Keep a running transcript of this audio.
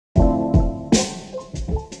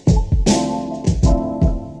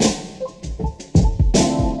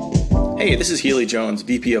Hey, this is Healy Jones,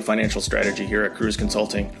 VP of Financial Strategy here at Kruze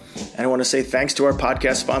Consulting. And I want to say thanks to our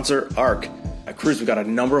podcast sponsor, ARC. At Kruze, we've got a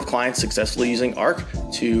number of clients successfully using ARC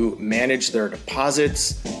to manage their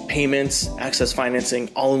deposits, payments, access financing,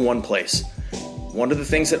 all in one place. One of the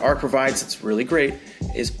things that ARC provides that's really great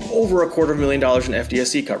is over $250,000 in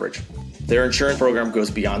FDIC coverage. Their insurance program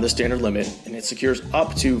goes beyond the standard limit, and it secures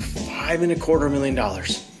up to $5.25 million.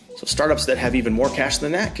 So startups that have even more cash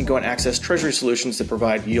than that can go and access treasury solutions that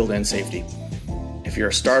provide yield and safety. If you're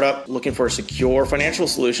a startup looking for a secure financial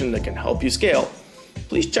solution that can help you scale,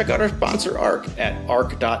 please check out our sponsor, ARC, at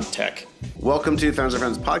arc.tech. Welcome to Founders and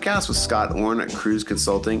Friends podcast with Scott Orn at Kruze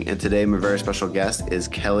Consulting. And today, my very special guest is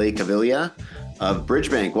Kelly Caviglia of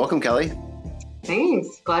Bridge Bank. Welcome, Kelly.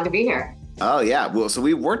 Thanks. Glad to be here. Oh, yeah. Well, so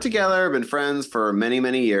we've worked together, been friends for many,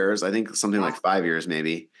 many years. I think something like 5 years,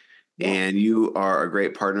 maybe. Yeah. And you are a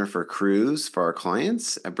great partner for Kruze, for our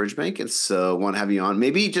clients at Bridge Bank. And so I want to have you on.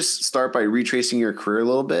 Maybe just start by retracing your career a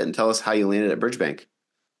little bit and tell us how you landed at Bridge Bank.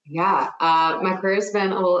 Yeah, my career has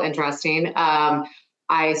been a little interesting.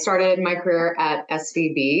 I started my career at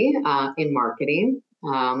SVB in marketing,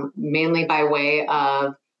 mainly by way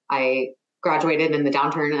of I graduated in the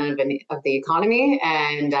downturn of the economy,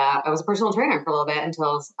 and I was a personal trainer for a little bit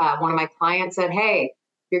until one of my clients said, "Hey,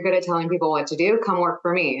 you're good at telling people what to do. Come work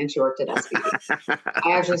for me." And she worked at SVB.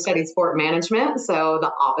 I actually studied sport management, so the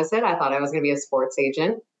opposite. I thought I was going to be a sports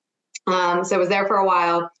agent. So I was there for a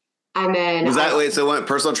while. And then so went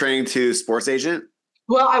personal training to sports agent?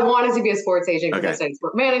 Well, I wanted to be a sports agent because I studied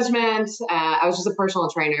sport management. I was just a personal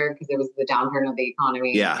trainer because it was the downturn of the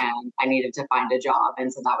economy and I needed to find a job.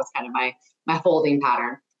 And so that was kind of my holding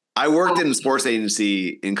pattern. I worked in a sports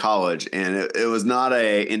agency in college, and it was not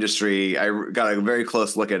a industry. I got a very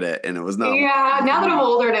close look at it, and it was not. Yeah, now that I'm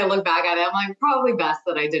older and I look back at it, I'm like, probably best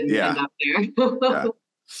that I didn't end up there.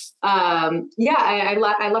 I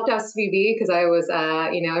left SVB because I was,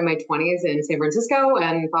 in my 20s in San Francisco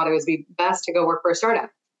and thought it would be best to go work for a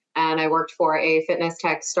startup. And I worked for a fitness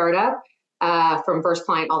tech startup from first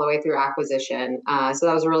client all the way through acquisition. So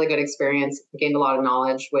that was a really good experience. Gained a lot of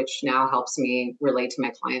knowledge, which now helps me relate to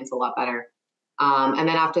my clients a lot better. And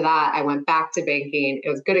then after that, I went back to banking. It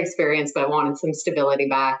was a good experience, but I wanted some stability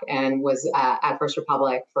back and was at First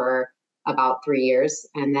Republic for about 3 years.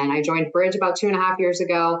 And then I joined Bridge about 2.5 years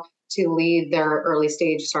ago to lead their early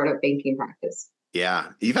stage startup banking practice. Yeah.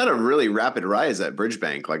 You've had a really rapid rise at Bridge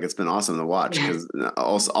Bank. Like, it's been awesome to watch because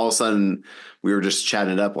all of a sudden we were just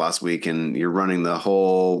chatting it up last week and you're running the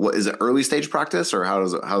whole, what is it, early stage practice, or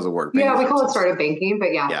how's it work? Yeah, we call it startup banking,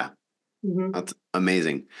 but yeah. Yeah. Mm-hmm. That's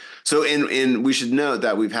amazing. So, and we should note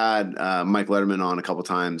that we've had Mike Letterman on a couple of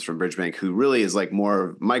times from Bridge Bank, who really is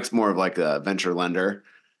Mike's more of like a venture lender.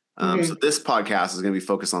 So this podcast is going to be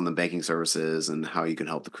focused on the banking services and how you can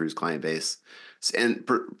help the Kruze client base. And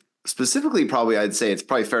specifically, probably I'd say it's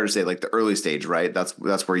probably fair to say like the early stage, right?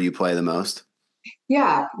 That's where you play the most.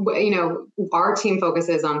 Yeah. Our team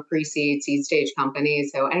focuses on pre-seed, seed stage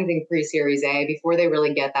companies. So anything pre-series A before they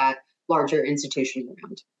really get that larger institution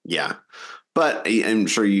around. Yeah. But I'm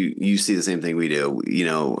sure you see the same thing we do.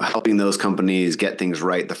 Helping those companies get things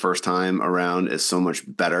right the first time around is so much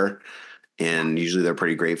better. And usually they're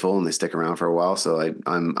pretty grateful and they stick around for a while. So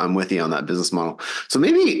I'm with you on that business model. So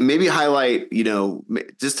maybe highlight,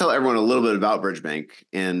 just tell everyone a little bit about Bridge Bank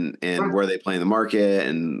and where they play in the market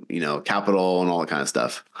and, capital and all that kind of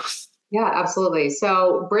stuff. Yeah, absolutely.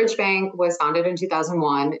 So Bridge Bank was founded in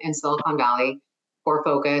 2001 in Silicon Valley for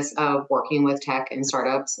focus of working with tech and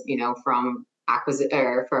startups, from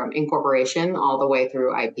from incorporation all the way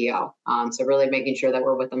through IPO. So really making sure that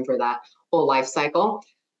we're with them for that whole life cycle.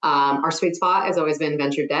 Our sweet spot has always been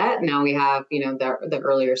venture debt. Now we have, the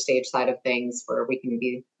earlier stage side of things where we can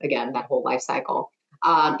be, again, that whole life cycle.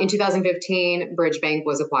 In 2015, Bridge Bank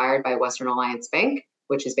was acquired by Western Alliance Bank,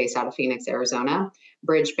 which is based out of Phoenix, Arizona.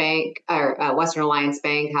 Bridge Bank, or Western Alliance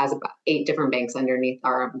Bank, has about 8 different banks underneath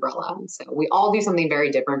our umbrella. So we all do something very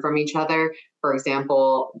different from each other. For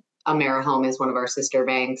example, AmeriHome is one of our sister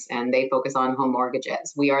banks, and they focus on home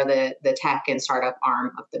mortgages. We are the tech and startup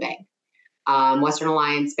arm of the bank. Western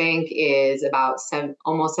Alliance Bank is about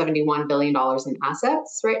almost $71 billion in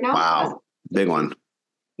assets right now. Wow, big one.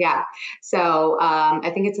 Yeah. So I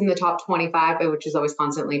think it's in the top 25, which is always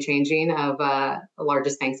constantly changing, of the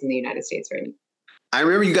largest banks in the United States right now. I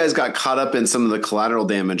remember you guys got caught up in some of the collateral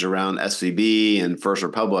damage around SVB and First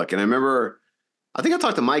Republic. And I think I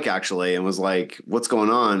talked to Mike actually and was like, what's going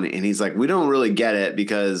on? And he's like, we don't really get it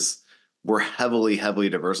because we're heavily, heavily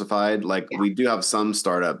diversified. Like we do have some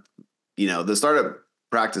startup. The startup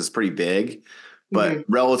practice is pretty big, but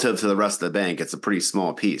relative to the rest of the bank, it's a pretty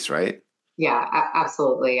small piece, right? Yeah,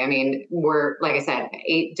 absolutely. I mean, we're, like I said,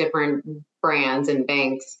 8 different brands and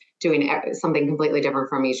banks doing something completely different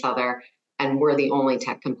from each other. And we're the only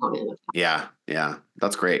tech component of that. Yeah. Yeah.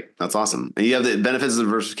 That's great. That's awesome. And you have the benefits of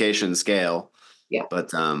diversification and scale, Yeah.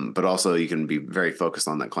 but also you can be very focused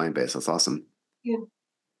on that client base. That's awesome. Yeah.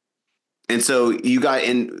 And so you got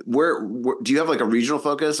in where do you have like a regional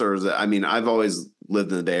focus, or is it, I mean, I've always lived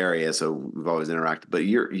in the Bay Area, so we've always interacted, but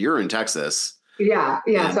you're in Texas. Yeah,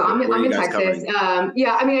 yeah. So Where are I'm you in guys Texas. covering?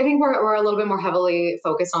 Yeah, I mean, I think we're a little bit more heavily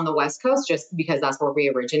focused on the West Coast, just because that's where we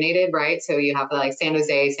originated, right? So you have like San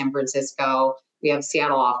Jose, San Francisco. We have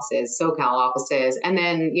Seattle offices, SoCal offices, and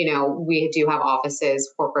then we do have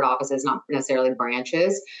offices, corporate offices, not necessarily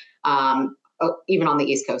branches. Even on the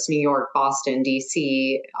East Coast, New York, Boston,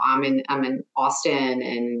 DC. I'm in Austin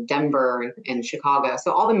and Denver and Chicago.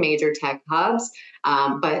 So all the major tech hubs.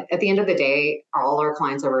 But at the end of the day, all our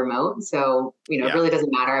clients are remote. So, it really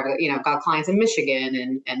doesn't matter. I've got clients in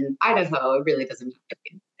Michigan and Idaho. It really doesn't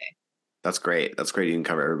matter. That's great. That's great. You can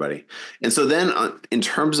cover everybody. And so then in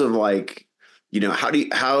terms of like, how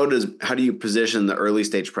do you position the early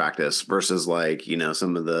stage practice versus like,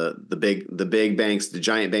 some of the big banks, the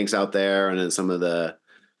giant banks out there, and then some of the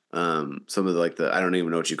like I don't even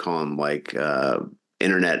know what you call them, like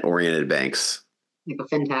internet oriented banks. Like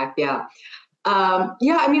a fintech. Yeah.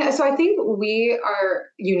 Yeah. I mean, so I think we are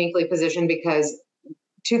uniquely positioned because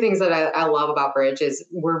two things that I love about Bridge is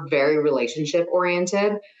we're very relationship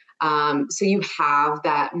oriented. So you have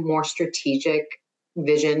that more strategic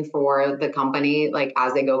vision for the company, like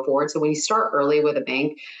as they go forward. So when you start early with a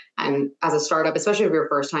bank and as a startup, especially if you're a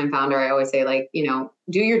first time founder, I always say like,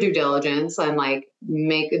 do your due diligence and like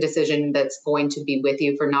make a decision that's going to be with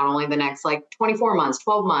you for not only the next like 24 months,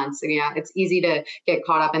 12 months. Yeah, it's easy to get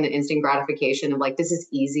caught up in the instant gratification of like, this is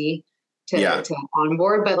easy to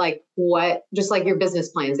onboard, but like just like your business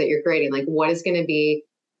plans that you're creating, like what is going to be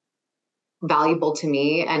valuable to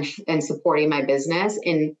me and supporting my business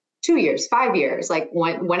in 2 years, 5 years, like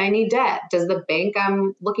when I need debt, does the bank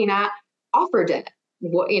I'm looking at offer debt?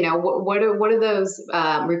 What are those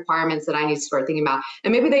requirements that I need to start thinking about?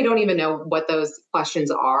 And maybe they don't even know what those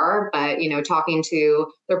questions are, but talking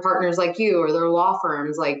to their partners like you or their law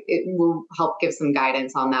firms, like it will help give some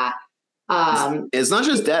guidance on that. It's not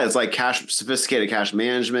just debt. It's like sophisticated cash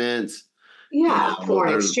management. Yeah,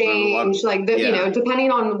 foreign There's a lot. exchange, like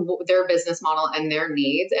depending on their business model and their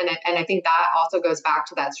needs, and I think that also goes back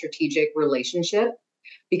to that strategic relationship,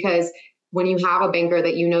 because when you have a banker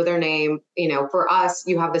that their name, for us,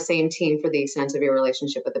 you have the same team for the extent of your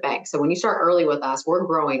relationship with the bank. So when you start early with us, we're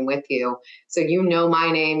growing with you. So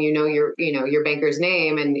my name, your banker's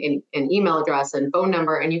name and email address and phone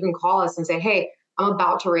number, and you can call us and say, hey, I'm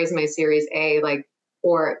about to raise my Series A, like.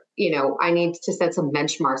 Or, I need to set some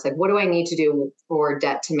benchmarks. Like, what do I need to do for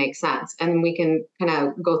debt to make sense? And we can kind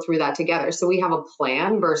of go through that together. So we have a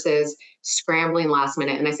plan versus scrambling last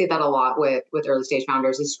minute. And I see that a lot with early stage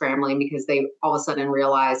founders is scrambling because they all of a sudden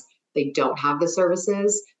realize they don't have the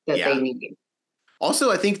services that they need. Also,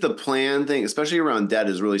 I think the plan thing, especially around debt,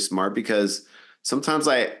 is really smart because sometimes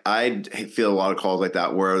I feel a lot of calls like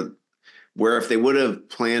that where if they would have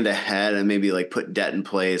planned ahead and maybe like put debt in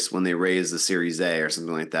place when they raise the Series A or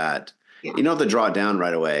something like that, you don't have to draw it down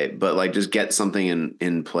right away, but like just get something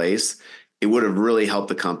in place. It would have really helped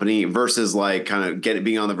the company versus like kind of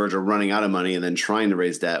being on the verge of running out of money and then trying to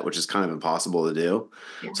raise debt, which is kind of impossible to do.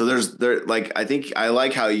 Yeah. So like, I think I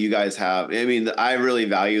like how you guys have, I mean, I really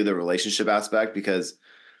value the relationship aspect because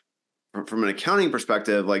from an accounting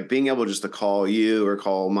perspective, like being able just to call you or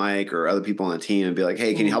call Mike or other people on the team and be like,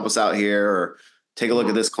 hey, can you help us out here? Or take a look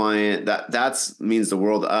at this client. That means the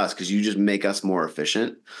world to us because you just make us more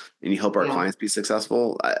efficient and you help our clients be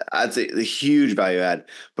successful. I'd say the huge value add,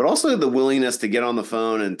 but also the willingness to get on the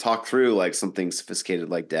phone and talk through like something sophisticated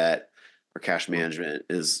like debt or cash management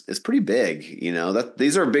is pretty big.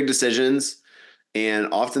 These are big decisions. And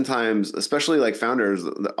oftentimes, especially like founders,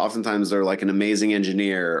 oftentimes they're like an amazing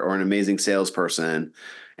engineer or an amazing salesperson,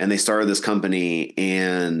 and they started this company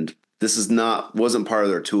and this wasn't part of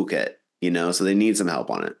their toolkit, so they need some help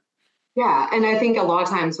on it. Yeah. And I think a lot of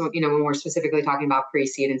times, when we're specifically talking about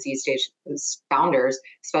pre-seed and seed stage founders,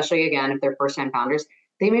 especially again, if they're first time founders,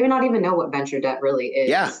 they may not even know what venture debt really is.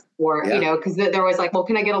 Yeah. Or, because they're always like, well,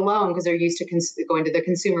 can I get a loan? Because they're used to going to the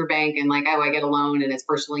consumer bank and like, oh, I get a loan and it's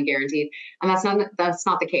personally guaranteed. And that's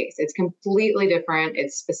not the case. It's completely different.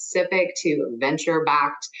 It's specific to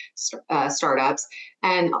venture-backed startups.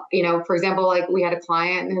 And, for example, like we had a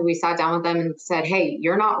client who we sat down with them and said, hey,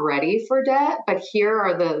 you're not ready for debt, but here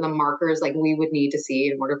are the markers like we would need to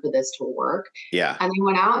see in order for this to work. Yeah. And they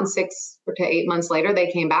went out and 6 to 8 months later,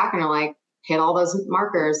 they came back and are like, hit all those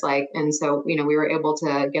markers. And so, we were able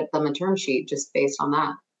to get them a term sheet just based on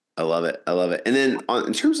that. I love it. I love it. And then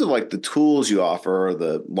in terms of like the tools you offer,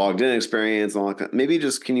 the logged in experience, and all that, maybe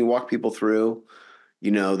just can you walk people through,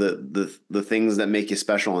 the things that make you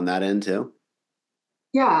special on that end too?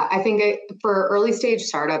 Yeah, I think for early stage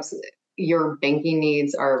startups, your banking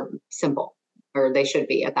needs are simple, or they should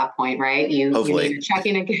be at that point, right? You need a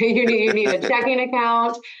checking account. You need a checking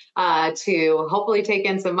account to hopefully take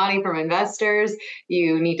in some money from investors.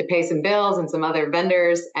 You need to pay some bills and some other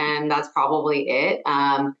vendors, and that's probably it.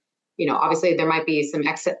 Obviously there might be some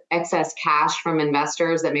excess cash from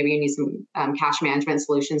investors that maybe you need some cash management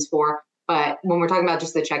solutions for. But when we're talking about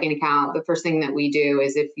just the checking account, the first thing that we do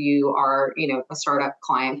is if you are, a startup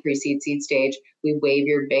client, pre-seed, seed stage, we waive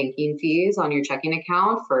your banking fees on your checking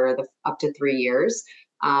account for up to 3 years.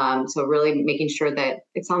 So really making sure that,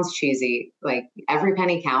 it sounds cheesy, like every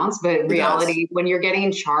penny counts, but in reality, when you're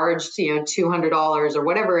getting charged, $200 or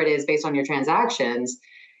whatever it is based on your transactions,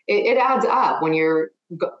 it adds up when you're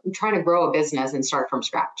trying to grow a business and start from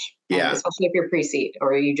scratch. Yeah. And especially if you're pre-seed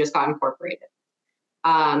or you just got incorporated.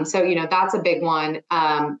 So, that's a big one.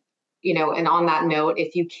 And on that note,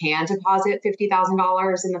 if you can deposit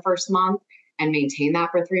 $50,000 in the first month and maintain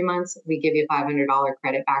that for 3 months, we give you $500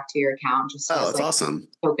 credit back to your account, just as that's awesome.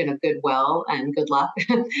 a token of goodwill and good luck.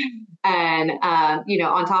 And,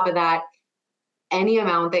 on top of that, any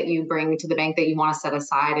amount that you bring to the bank that you want to set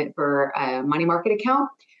aside for a money market account,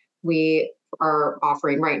 we are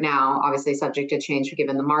offering right now, obviously subject to change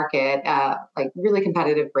given the market, like really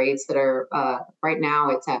competitive rates that are right now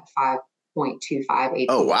it's at 5.25.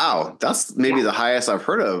 Oh, wow. That's maybe the highest I've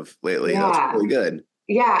heard of lately. Yeah. That's really good.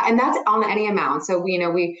 Yeah. And that's on any amount. So,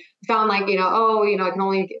 we found like, I can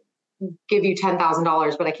only give you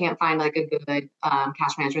 $10,000, but I can't find like a good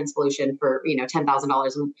cash management solution for,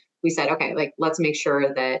 $10,000. And we said, okay, like, let's make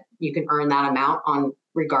sure that you can earn that amount on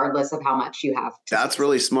regardless of how much you have. That's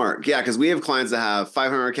really smart. Yeah. Cause we have clients that have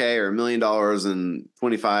 500K or $1 million and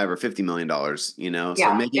 25 or $50 million, so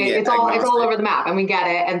making it's all over the map, and we get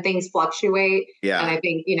it, and things fluctuate. Yeah. And I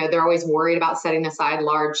think, they're always worried about setting aside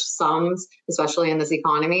large sums, especially in this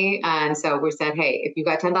economy. And so we said, hey, if you've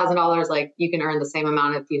got $10,000, like you can earn the same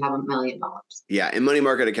amount if you have $1 million. Yeah. And money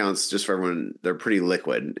market accounts, just for everyone, they're pretty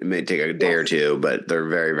liquid. It may take a day or two, but they're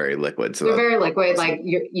very, very liquid. So they're very liquid. Awesome. Like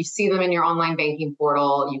you see them in your online banking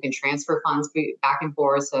portal. You can transfer funds back and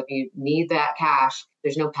forth. So if you need that cash,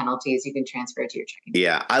 there's no penalties. You can transfer it to your checking.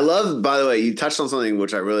 Yeah. I love, by the way, you touched on something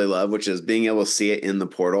which I really love, which is being able to see it in the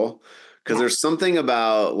portal. Because there's something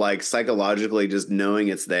about like psychologically just knowing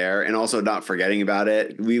it's there and also not forgetting about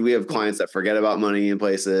it. We have clients that forget about money in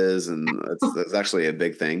places, and that's actually a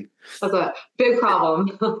big thing. That's a big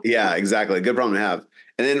problem. Yeah, exactly. Good problem to have.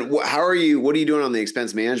 And then what are you doing on the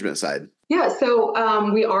expense management side? Yeah, so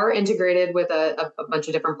we are integrated with a bunch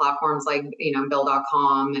of different platforms like,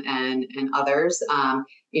 Bill.com and others.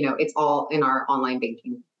 It's all in our online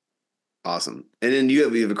banking. Awesome. And then you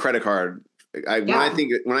have a credit card. When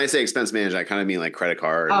I say expense management, I kind of mean like credit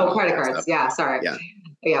card. Oh, credit cards. Stuff. Yeah, sorry.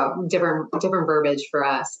 Yeah, different verbiage for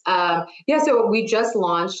us. So we just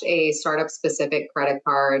launched a startup specific credit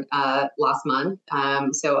card last month.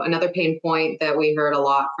 So another pain point that we heard a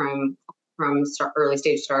lot from early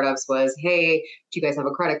stage startups was, hey, do you guys have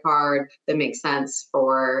a credit card that makes sense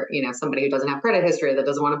for somebody who doesn't have credit history, that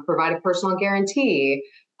doesn't want to provide a personal guarantee?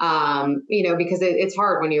 Because it's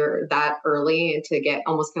hard when you're that early to get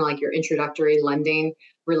almost kind of like your introductory lending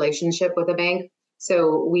relationship with a bank.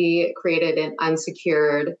 So we created an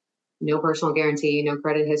unsecured, no personal guarantee, no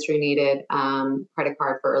credit history needed credit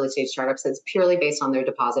card for early stage startups that's purely based on their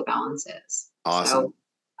deposit balances. Awesome. So,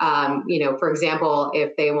 for example,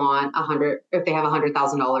 if they have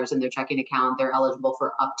 $100,000 in their checking account, they're eligible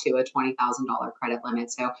for up to a $20,000 credit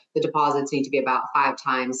limit. So the deposits need to be about 5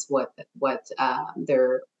 times what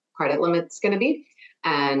their credit limit's going to be.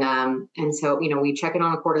 And so, we check it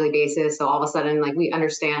on a quarterly basis. So all of a sudden, like, we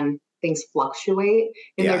understand things fluctuate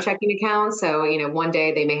in their checking account. So, one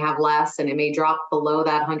day they may have less and it may drop below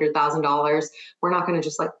that $100,000. We're not going to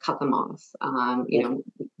just like cut them off.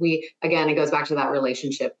 It goes back to that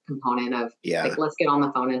relationship component of like, let's get on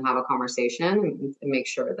the phone and have a conversation and make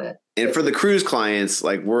sure that. And for the Kruze clients,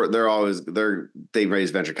 like they raise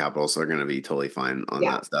venture capital, so they're going to be totally fine on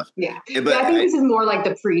that stuff. Yeah. But I think this is more like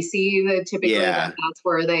the pre-seed. Typically that's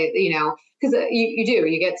where they, because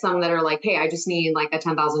you get some that are like, hey, I just need like a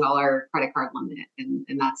 $10,000 credit card limit,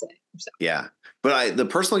 and that's it. So. Yeah. But the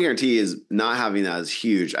personal guarantee is not having that is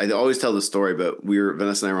huge. I always tell the story, but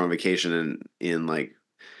Vanessa and I were on vacation in like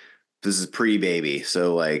this is pre-baby.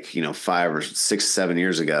 So like, 5 or 6, 7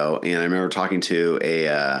 years ago. And I remember talking to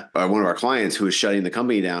one of our clients who was shutting the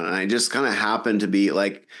company down. And I just kind of happened to be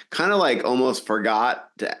like, almost forgotten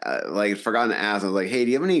to ask. I was like, hey,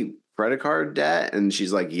 do you have any credit card debt? And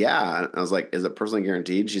she's like, yeah. And I was like, is it personally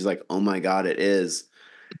guaranteed? She's like, oh my God, it is.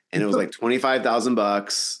 And it was like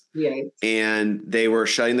 $25,000. Yeah. And they were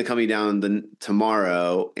shutting the company down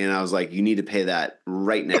tomorrow. And I was like, you need to pay that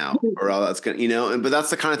right now or all that's going to, but that's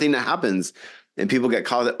the kind of thing that happens. And people get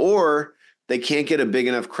caught, or they can't get a big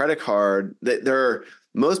enough credit card.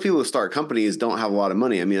 Most people who start companies don't have a lot of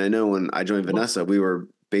money. I mean, I know when I joined Vanessa, we were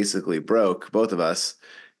basically broke, both of us.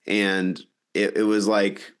 And it was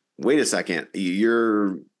like, wait a second,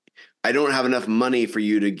 I don't have enough money for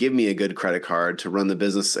you to give me a good credit card to run the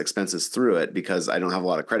business expenses through it because I don't have a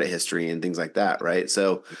lot of credit history and things like that. Right.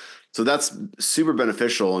 So that's super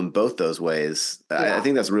beneficial in both those ways. Yeah. I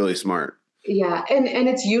think that's really smart. Yeah. And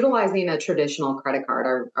it's utilizing a traditional credit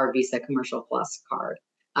card, our Visa Commercial Plus card.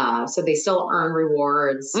 So they still earn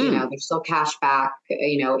rewards, there's still cash back,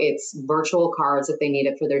 it's virtual cards if they need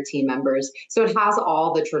it for their team members. So it has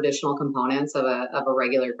all the traditional components of a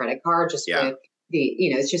regular credit card, just with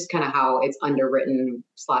it's just kind of how it's underwritten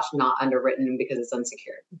 / not underwritten because it's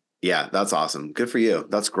unsecured. Yeah, that's awesome. Good for you.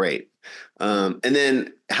 That's great. And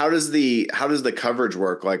then how does the coverage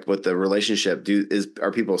work? Like with the relationship,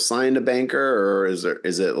 are people assigned a banker, or is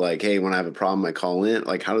it like, hey, when I have a problem, I call in?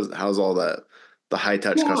 Like how does all the high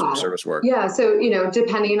touch customer service work? Yeah. So,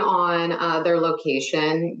 depending on their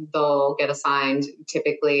location, they'll get assigned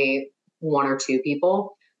typically 1 or 2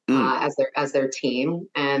 people. As their team,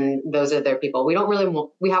 and those are their people. We don't really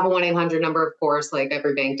we have a 1-800 number, of course, like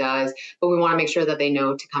every bank does, but we want to make sure that they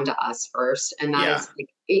know to come to us first. And that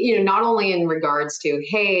is, not only in regards to,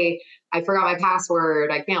 hey, I forgot my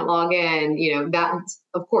password, I can't log in, that,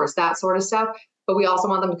 of course, that sort of stuff. But we also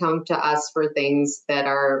want them to come to us for things that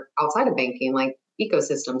are outside of banking, like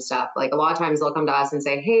ecosystem stuff. Like a lot of times they'll come to us and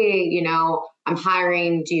say, hey, I'm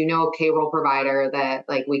hiring, do you know a payroll provider that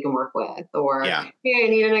like we can work with? Or, hey, I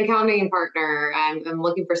need an accounting partner. I'm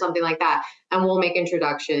looking for something like that. And we'll make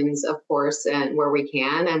introductions, of course, and where we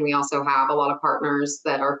can. And we also have a lot of partners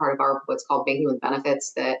that are part of our, what's called banking with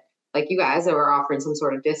benefits, that like you guys are offering some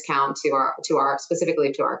sort of discount to our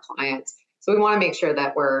specifically to our clients. So we want to make sure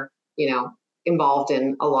that we're, involved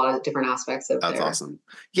in a lot of different aspects of That's awesome.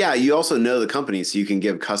 Yeah. You also know the company, so you can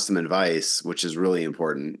give custom advice, which is really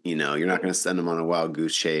important. You're not going to send them on a wild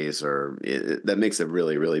goose chase, that makes a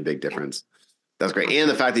really, really big difference. That's great. And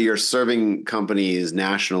the fact that you're serving companies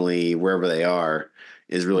nationally, wherever they are,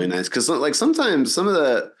 is really nice. Cause like sometimes some of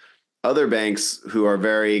the other banks who are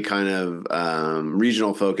very kind of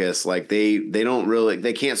regional focused, like they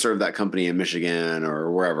can't serve that company in Michigan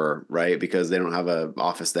or wherever, right? Because they don't have an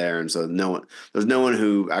office there, and so there's no one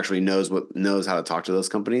who actually knows how to talk to those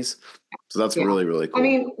companies. So that's really, really cool. I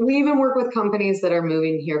mean, we even work with companies that are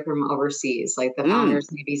moving here from overseas, like the founders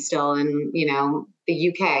maybe still in the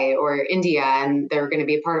UK or India, and they're going to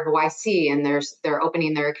be a part of a YC, and they're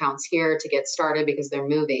opening their accounts here to get started because they're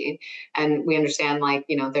moving. And we understand, like,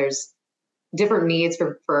 there's different needs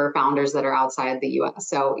for founders that are outside the US.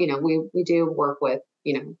 So, we do work with,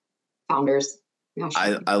 founders.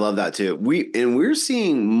 I love that too. We're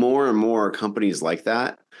seeing more and more companies like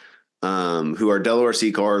that, who are Delaware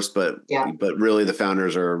C Corps, but really the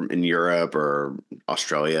founders are in Europe or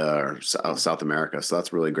Australia or South America. So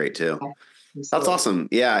that's really great too. That's awesome.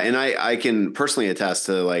 Yeah. And I can personally attest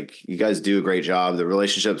to, like, you guys do a great job. The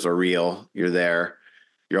relationships are real. You're there.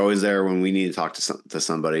 You're always there when we need to talk to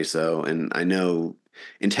somebody. So, and I know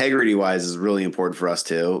integrity wise is really important for us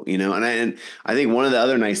too, and I think one of the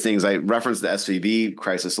other nice things, I referenced the SVB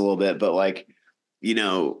crisis a little bit, but like,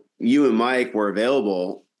 you and Mike were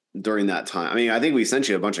available during that time. I mean, I think we sent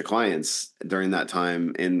you a bunch of clients during that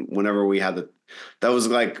time. And whenever we had that was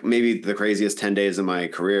like maybe the craziest 10 days of my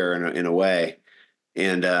career in a way.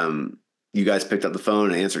 And you guys picked up the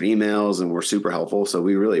phone and answered emails and were super helpful. So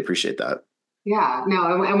we really appreciate that. Yeah,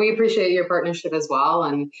 no, and we appreciate your partnership as well.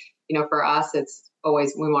 And, for us, it's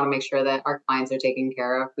always, we want to make sure that our clients are taken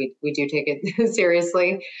care of. We do take it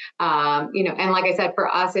seriously. And like I said, for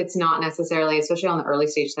us, it's not necessarily, especially on the early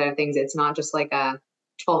stage side of things, it's not just like a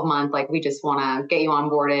 12-month, like, we just want to get you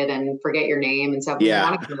onboarded and forget your name and stuff. We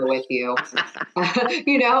want to grow with you, like, I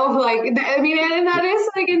mean, and that is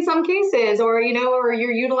like in some cases, or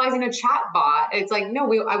you're utilizing a chat bot. It's like, no,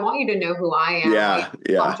 I want you to know who I am.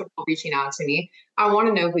 Comfortable reaching out to me. I want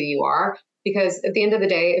to know who you are, because at the end of the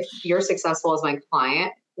day, if you're successful as my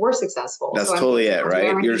client, we're successful. That's so totally it,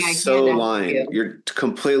 right? You're so you. aligned. You're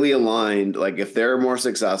completely aligned. Like if they're more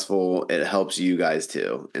successful, it helps you guys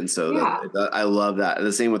too. And so I love that. And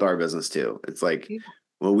the same with our business too. It's like,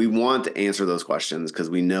 well, we want to answer those questions because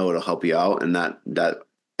we know it'll help you out, and that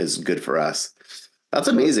is good for us. That's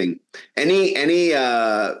amazing. Any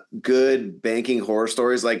good banking horror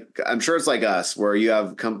stories? Like I'm sure it's like us, where you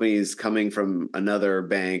have companies coming from another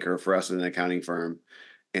bank, or for us an accounting firm,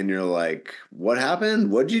 and you're like, what happened?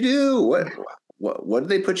 What'd you do? What did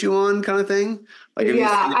they put you on, kind of thing? Like,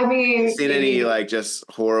 have you seen any like just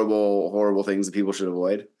horrible things that people should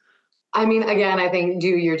avoid? I mean, again, I think do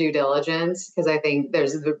your due diligence, because I think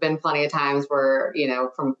there's been plenty of times where,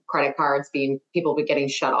 from credit cards people getting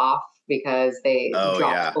shut off because they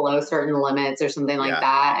dropped below certain limits or something like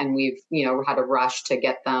that. And we've, had to rush to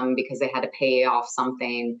get them because they had to pay off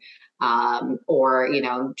something, or,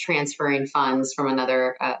 transferring funds from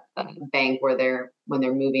another bank when they're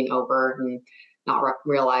moving over and not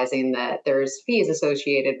realizing that there's fees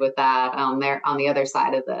associated with that on the other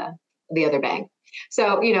side of the other bank.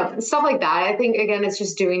 So, stuff like that. I think, again, it's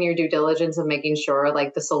just doing your due diligence and making sure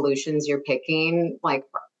like the solutions you're picking, like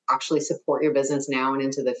actually support your business now and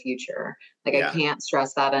into the future. Like I can't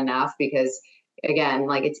stress that enough, because again,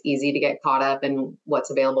 like it's easy to get caught up in what's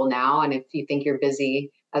available now. And if you think you're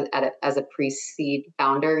busy as a pre-seed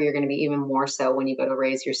founder, you're going to be even more so when you go to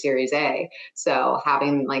raise your Series A. So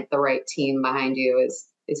having like the right team behind you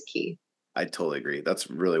is key. I totally agree. That's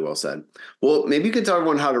really well said. Well, maybe you could tell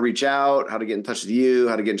everyone how to reach out, how to get in touch with you,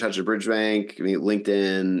 how to get in touch with Bridge Bank,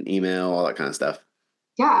 LinkedIn, email, all that kind of stuff.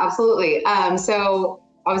 Yeah, absolutely. So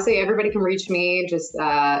obviously everybody can reach me. Just,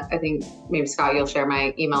 I think maybe Scott, you'll share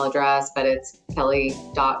my email address, but it's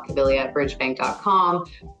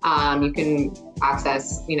kelly.caviglia@bridgebank.com. You can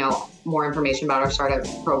access, more information about our startup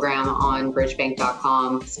program on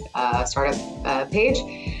bridgebank.com startup page.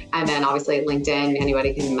 And then obviously LinkedIn,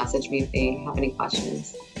 anybody can message me if they have any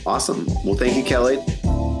questions. Awesome. Well, thank you, Kelly.